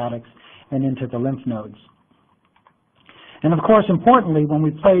lymphatics and into the lymph nodes. And of course, importantly, when we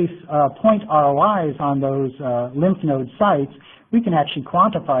place point ROIs on those lymph node sites, we can actually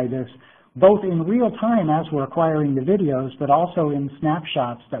quantify this both in real time as we're acquiring the videos, but also in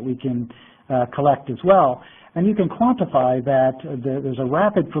snapshots that we can collect as well. And you can quantify that there's a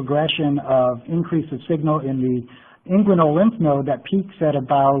rapid progression of increase of signal in the inguinal lymph node that peaks at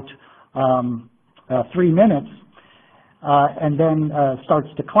about 3 minutes and then starts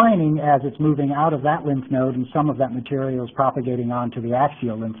declining as it's moving out of that lymph node and some of that material is propagating onto the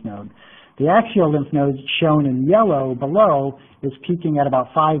axial lymph node. The axial lymph node shown in yellow below is peaking at about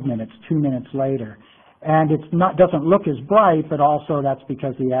 5 minutes, 2 minutes later. And it doesn't look as bright, but also that's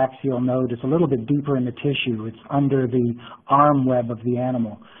because the axial node is a little bit deeper in the tissue. It's under the arm web of the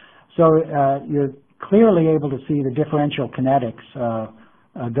animal. So you're clearly able to see the differential kinetics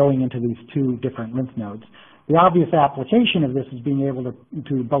going into these two different lymph nodes. The obvious application of this is being able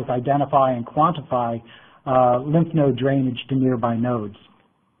to both identify and quantify lymph node drainage to nearby nodes.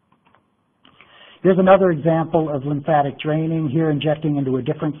 Here's another example of lymphatic draining, here injecting into a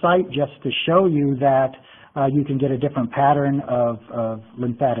different site just to show you that you can get a different pattern of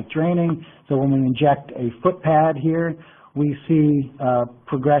lymphatic draining. So when we inject a foot pad here, we see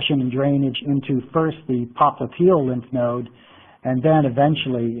progression and drainage into first the popliteal lymph node and then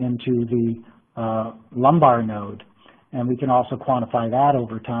eventually into the lumbar node. And we can also quantify that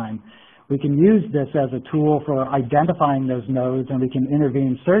over time. We can use this as a tool for identifying those nodes, and we can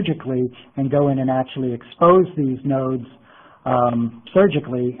intervene surgically and go in and actually expose these nodes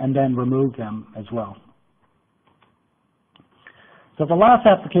surgically and then remove them as well. So the last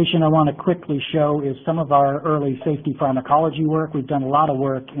application I want to quickly show is some of our early safety pharmacology work. We've done a lot of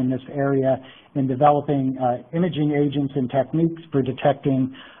work in this area in developing imaging agents and techniques for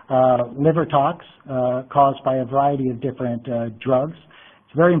detecting liver tox caused by a variety of different drugs.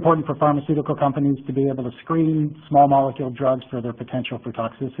 It's very important for pharmaceutical companies to be able to screen small molecule drugs for their potential for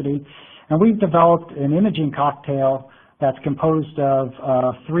toxicity. And we've developed an imaging cocktail that's composed of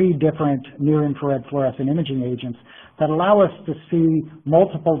 3 different near-infrared fluorescent imaging agents that allow us to see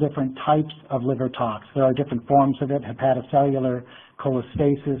multiple different types of liver tox. There are different forms of it: hepatocellular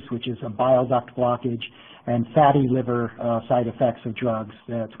cholestasis, which is a bile duct blockage, and fatty liver side effects of drugs.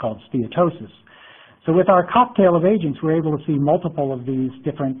 That's called steatosis. So with our cocktail of agents, we're able to see multiple of these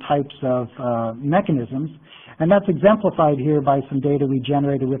different types of mechanisms, and that's exemplified here by some data we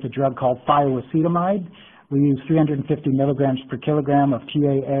generated with a drug called thioacetamide. We use 350 milligrams per kilogram of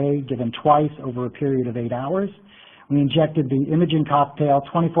TAA given twice over a period of 8 hours. We injected the imaging cocktail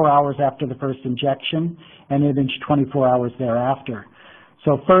 24 hours after the first injection and imaged 24 hours thereafter.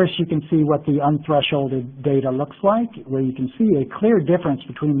 So first you can see what the unthresholded data looks like, where you can see a clear difference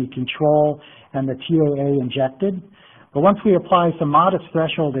between the control and the TAA injected. But once we apply some modest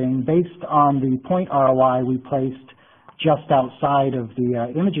thresholding based on the point ROI we placed just outside of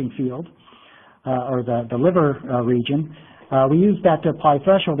the imaging field, or the liver region, we use that to apply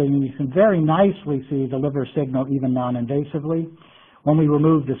thresholding, and you can very nicely see the liver signal even non-invasively. When we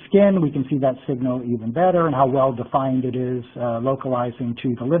remove the skin, we can see that signal even better and how well defined it is localizing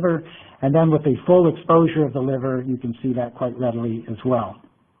to the liver. And then with a full exposure of the liver, you can see that quite readily as well.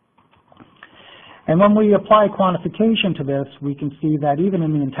 And when we apply quantification to this, we can see that even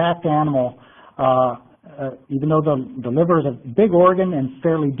in the intact animal, even though the liver is a big organ and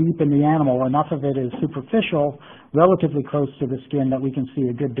fairly deep in the animal, enough of it is superficial, relatively close to the skin, that we can see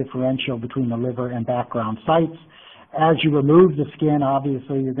a good differential between the liver and background sites. As you remove the skin,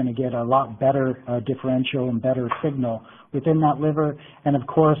 obviously, you're going to get a lot better differential and better signal within that liver. And of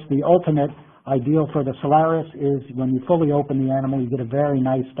course, the ultimate ideal for the Solaris is when you fully open the animal, you get a very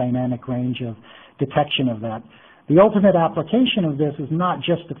nice dynamic range of detection of that. The ultimate application of this is not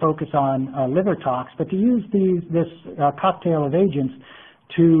just to focus on liver tox, but to use this cocktail of agents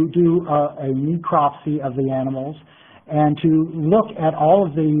to do a necropsy of the animals and to look at all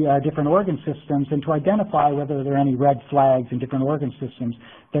of the different organ systems and to identify whether there are any red flags in different organ systems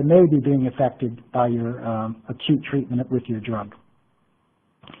that may be being affected by your acute treatment with your drug.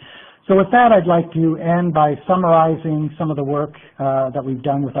 So with that, I'd like to end by summarizing some of the work that we've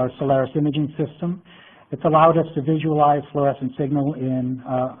done with our Solaris imaging system. It's allowed us to visualize fluorescent signal in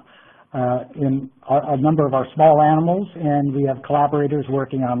a number of our small animals, and we have collaborators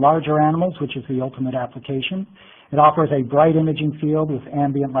working on larger animals, which is the ultimate application. It offers a bright imaging field with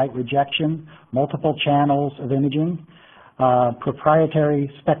ambient light rejection, multiple channels of imaging, proprietary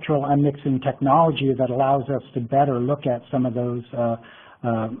spectral unmixing technology that allows us to better look at some of those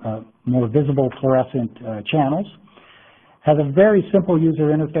more visible fluorescent channels. Has a very simple user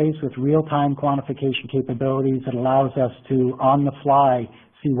interface with real-time quantification capabilities that allows us to, on the fly,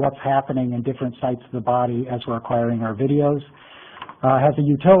 see what's happening in different sites of the body as we're acquiring our videos. Has a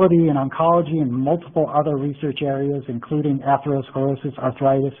utility in oncology and multiple other research areas, including atherosclerosis,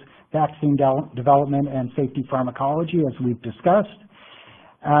 arthritis, vaccine development, and safety pharmacology, as we've discussed.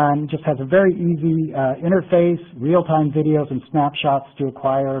 Just has a very easy interface, real-time videos and snapshots to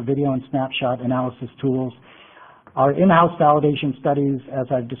acquire, video and snapshot analysis tools. Our in-house validation studies, as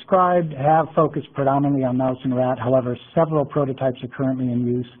I've described, have focused predominantly on mouse and rat. However, several prototypes are currently in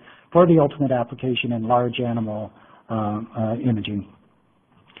use for the ultimate application in large animal imaging.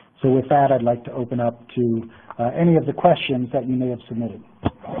 So with that, I'd like to open up to any of the questions that you may have submitted.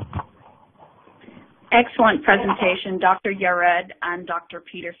 Excellent presentation, Dr. Yared and Dr.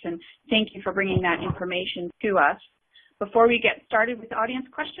 Peterson. Thank you for bringing that information to us. Before we get started with audience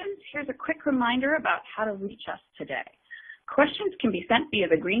questions, here's a quick reminder about how to reach us today. Questions can be sent via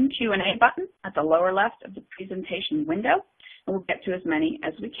the green Q&A button at the lower left of the presentation window, and we'll get to as many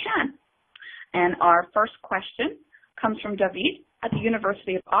as we can. And our first question comes from David at the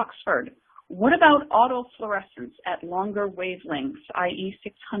University of Oxford. What about autofluorescence at longer wavelengths, i.e.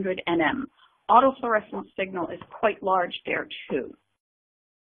 600 nm? Autofluorescence signal is quite large there too.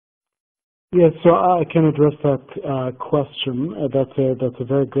 Yes, so I can address that question. That's a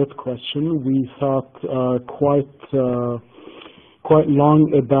very good question. We thought quite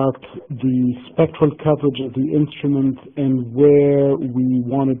long about the spectral coverage of the instrument and where we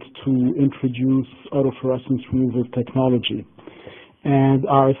wanted to introduce autofluorescence removal technology. And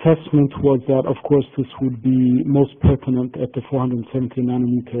our assessment was that, of course, this would be most pertinent at the 470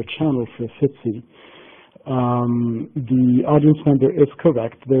 nanometer channel for FITSI. The audience member is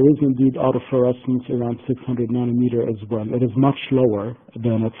correct. There is indeed autofluorescence around 600 nanometer as well. It is much lower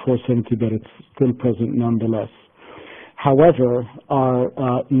than at 470, but it's still present nonetheless. However,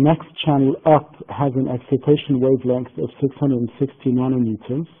 our next channel up has an excitation wavelength of 660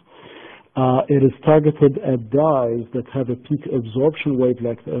 nanometers. It is targeted at dyes that have a peak absorption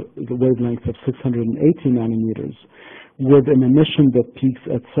wavelength of 680 nanometers, with an emission that peaks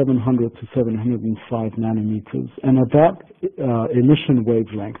at 700 to 705 nanometers. And at that emission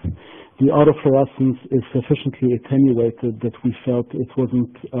wavelength, the autofluorescence is sufficiently attenuated that we felt it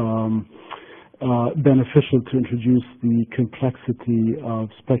wasn't beneficial to introduce the complexity of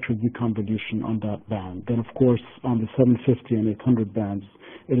spectral deconvolution on that band. Then, of course, on the 750 and 800 bands,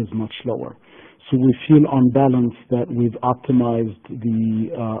 it is much lower. So we feel on balance that we've optimized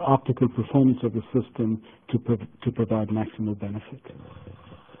the optical performance of the system to provide maximal benefit.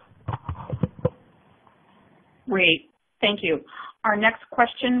 Great, thank you. Our next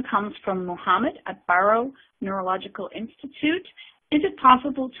question comes from Mohammed at Barrow Neurological Institute, Is it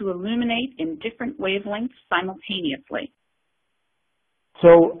possible to illuminate in different wavelengths simultaneously?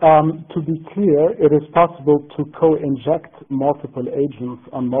 So to be clear, it is possible to co-inject multiple agents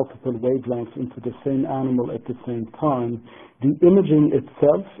on multiple wavelengths into the same animal at the same time. The imaging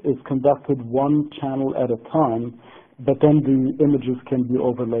itself is conducted one channel at a time, but then the images can be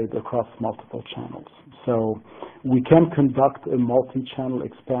overlaid across multiple channels. So we can conduct a multi-channel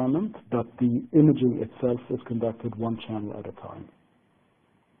experiment, but the imaging itself is conducted one channel at a time.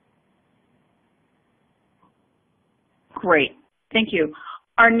 Great, thank you.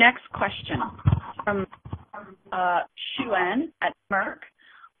 Our next question from Xuan at Merck.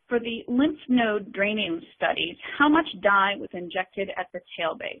 For the lymph node draining studies, how much dye was injected at the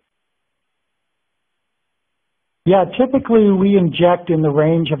tail base? Yeah, typically we inject in the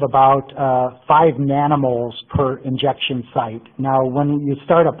range of about 5 nanomoles per injection site. Now, when you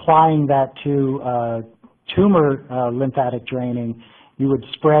start applying that to tumor lymphatic draining, you would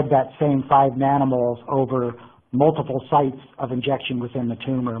spread that same 5 nanomoles over multiple sites of injection within the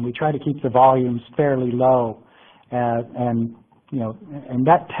tumor, and we try to keep the volumes fairly low, and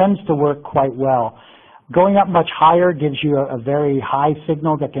that tends to work quite well. Going up much higher gives you a very high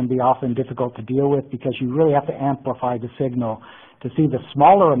signal that can be often difficult to deal with because you really have to amplify the signal to see the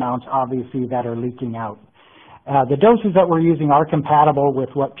smaller amounts, obviously, that are leaking out. The doses that we're using are compatible with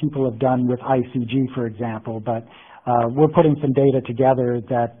what people have done with ICG, for example, but we're putting some data together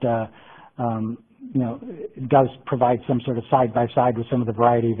that it does provide some sort of side-by-side with some of the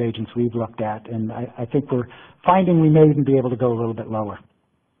variety of agents we've looked at, and I think we're finding we may even be able to go a little bit lower.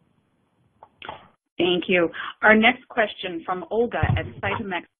 Thank you. Our next question from Olga at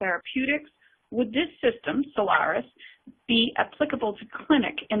Cytomex Therapeutics. Would this system, Solaris, be applicable to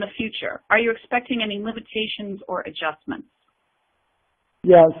clinic in the future? Are you expecting any limitations or adjustments?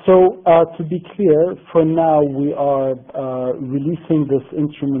 Yeah, so to be clear, for now we are releasing this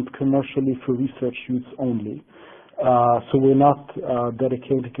instrument commercially for research use only. So we're not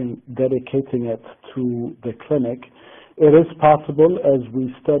dedicating it to the clinic. It is possible, as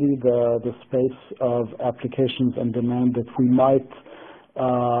we study the space of applications and demand, that we might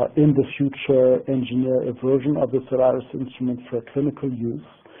in the future engineer a version of the Solaris instrument for clinical use.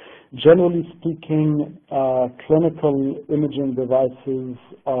 Generally speaking, clinical imaging devices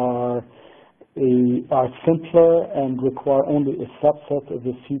are simpler and require only a subset of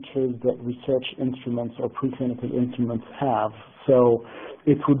the features that research instruments or preclinical instruments have. So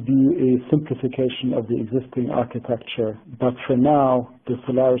it would be a simplification of the existing architecture. But for now, the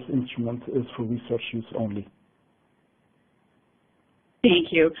Solaris instrument is for research use only. Thank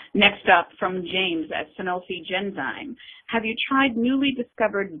you. Next up, from James at Sanofi Genzyme. Have you tried newly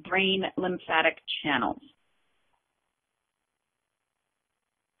discovered brain lymphatic channels?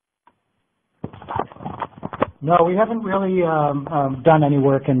 No, we haven't really done any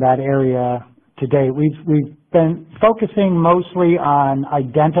work in that area to date. We've been focusing mostly on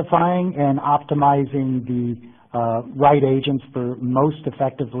identifying and optimizing the right agents for most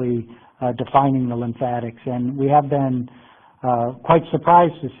effectively defining the lymphatics, and we have been quite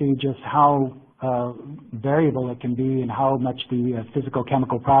surprised to see just how variable it can be and how much the physical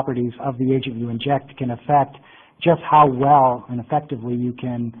chemical properties of the agent you inject can affect just how well and effectively you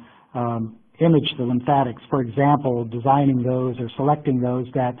can image the lymphatics. For example, designing those or selecting those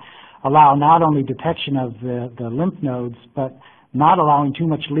that allow not only detection of the lymph nodes, but not allowing too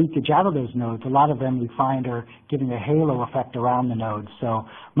much leakage out of those nodes. A lot of them we find are giving a halo effect around the nodes. So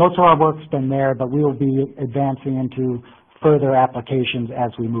most of our work's been there, but we will be advancing into further applications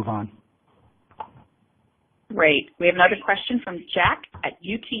as we move on. Great. We have another question from Jack at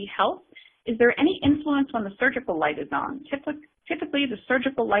UT Health. Is there any influence when the surgical light is on? Typically, the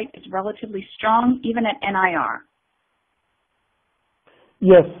surgical light is relatively strong, even at NIR.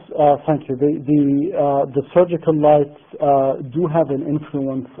 Yes, thank you. The surgical lights do have an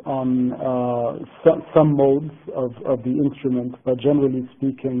influence on some modes of the instrument, but generally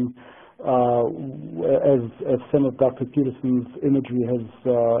speaking, as some of Dr. Peterson's imagery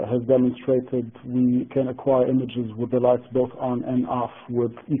has demonstrated, we can acquire images with the lights both on and off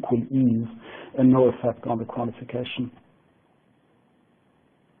with equal ease and no effect on the quantification.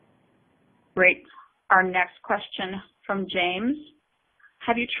 Great. Our next question from James.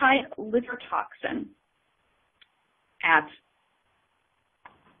 Have you tried liver toxin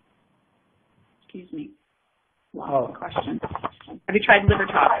question. Have you tried liver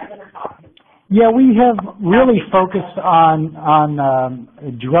toxin? Yeah, we have really focused on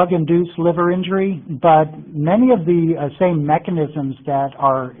drug-induced liver injury, but many of the same mechanisms that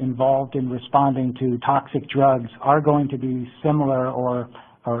are involved in responding to toxic drugs are going to be similar or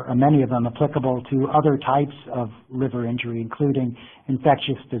or many of them applicable to other types of liver injury, including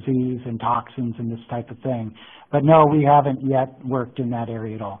infectious disease and toxins and this type of thing. But no, we haven't yet worked in that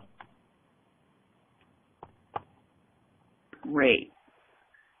area at all. Great.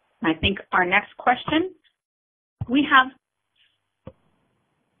 I think our next question we have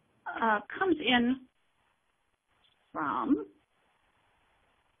comes in from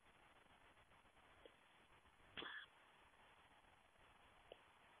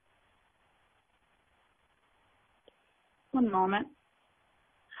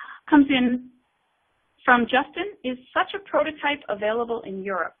comes in from Justin. Is such a prototype available in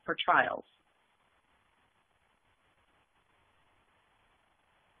Europe for trials?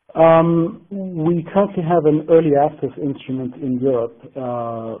 We currently have an early access instrument in Europe,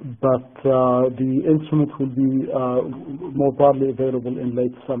 but the instrument will be more broadly available in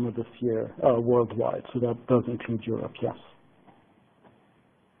late summer this year worldwide, so that does include Europe, yes.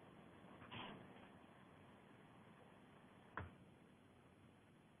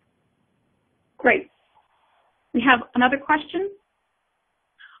 Great. We have another question.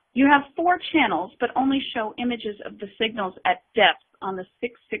 You have 4 channels, but only show images of the signals at depth on the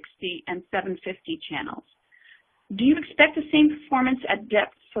 660 and 750 channels. Do you expect the same performance at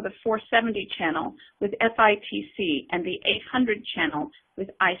depth for the 470 channel with FITC and the 800 channel with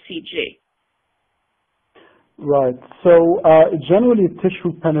ICG? Right. So generally,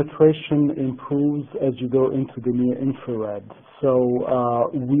 tissue penetration improves as you go into the near infrared. So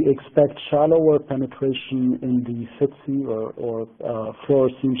we expect shallower penetration in the FITC or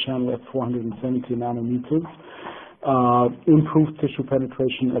fluorescent channel at 470 nanometers, improved tissue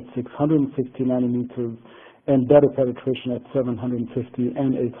penetration at 660 nanometers, and better penetration at 750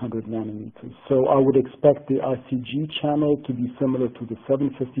 and 800 nanometers. So I would expect the ICG channel to be similar to the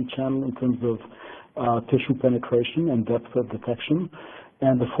 750 channel in terms of tissue penetration and depth of detection,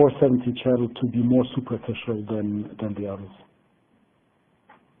 and the 470 channel to be more superficial than the others.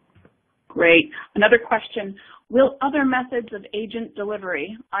 Great. Another question. Will other methods of agent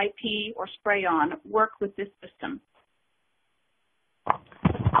delivery, IP or spray-on, work with this system?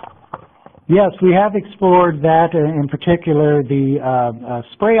 Yes, we have explored that. In particular, the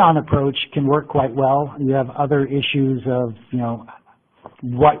spray-on approach can work quite well. You have other issues of,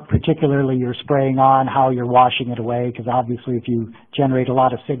 what particularly you're spraying on, how you're washing it away, because obviously if you generate a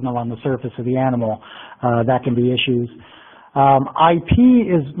lot of signal on the surface of the animal, that can be issues. IP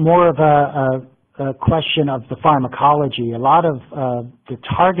is more of a question of the pharmacology. A lot of the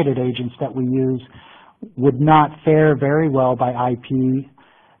targeted agents that we use would not fare very well by IP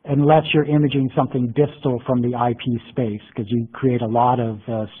unless you're imaging something distal from the IP space, because you create a lot of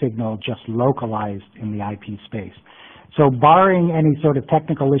signal just localized in the IP space. So barring any sort of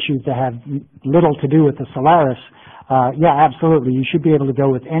technical issues that have little to do with the Solaris, yeah, absolutely. You should be able to go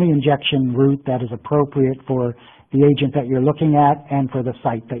with any injection route that is appropriate for the agent that you're looking at and for the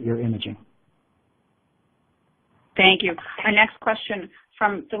site that you're imaging. Thank you. Our next question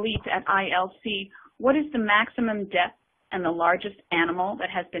from Delete at ILC. What is the maximum depth and the largest animal that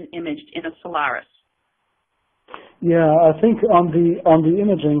has been imaged in a Solaris? Yeah, I think on the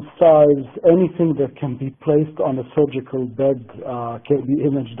imaging side, anything that can be placed on a surgical bed can be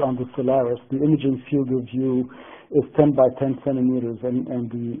imaged on the Solaris. The imaging field of view is 10 by 10 centimeters,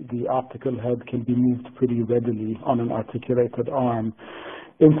 and the optical head can be moved pretty readily on an articulated arm.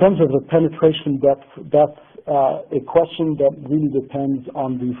 In terms of the penetration depth, that's a question that really depends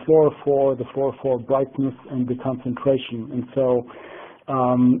on the fluorophore brightness, and the concentration. And so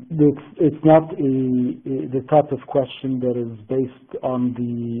it's not the type of question that is based on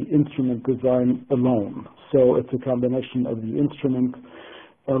the instrument design alone. So it's a combination of the instrument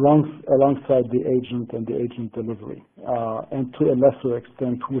alongside the agent and the agent delivery, and to a lesser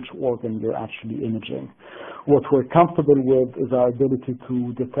extent, which organ you're actually imaging. What we're comfortable with is our ability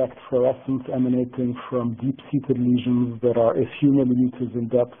to detect fluorescence emanating from deep-seated lesions that are a few millimeters in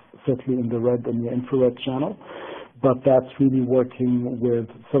depth, certainly in the red and the infrared channel. But that's really working with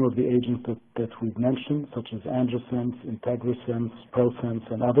some of the agents that we've mentioned, such as Angiosense, IntegraSense,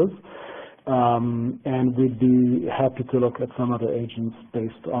 ProSense, and others. And we'd be happy to look at some other agents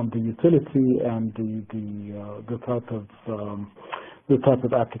based on the utility and the type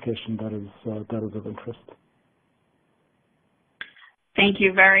of application that is of interest. Thank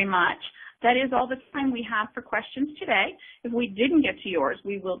you very much. That is all the time we have for questions today. If we didn't get to yours,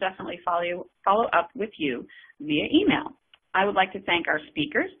 we will definitely follow up with you via email. I would like to thank our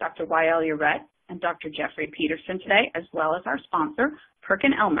speakers, Dr. Wael Yared and Dr. Jeffrey Peterson today, as well as our sponsor,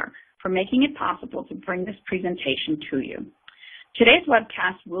 PerkinElmer, for making it possible to bring this presentation to you. Today's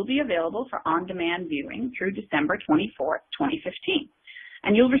webcast will be available for on-demand viewing through December 24th, 2015.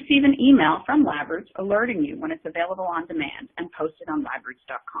 And you'll receive an email from LabRoots alerting you when it's available on demand and posted on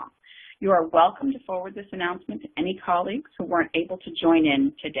labroots.com. You are welcome to forward this announcement to any colleagues who weren't able to join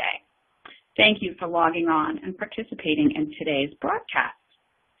in today. Thank you for logging on and participating in today's broadcast.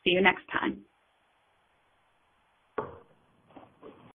 See you next time.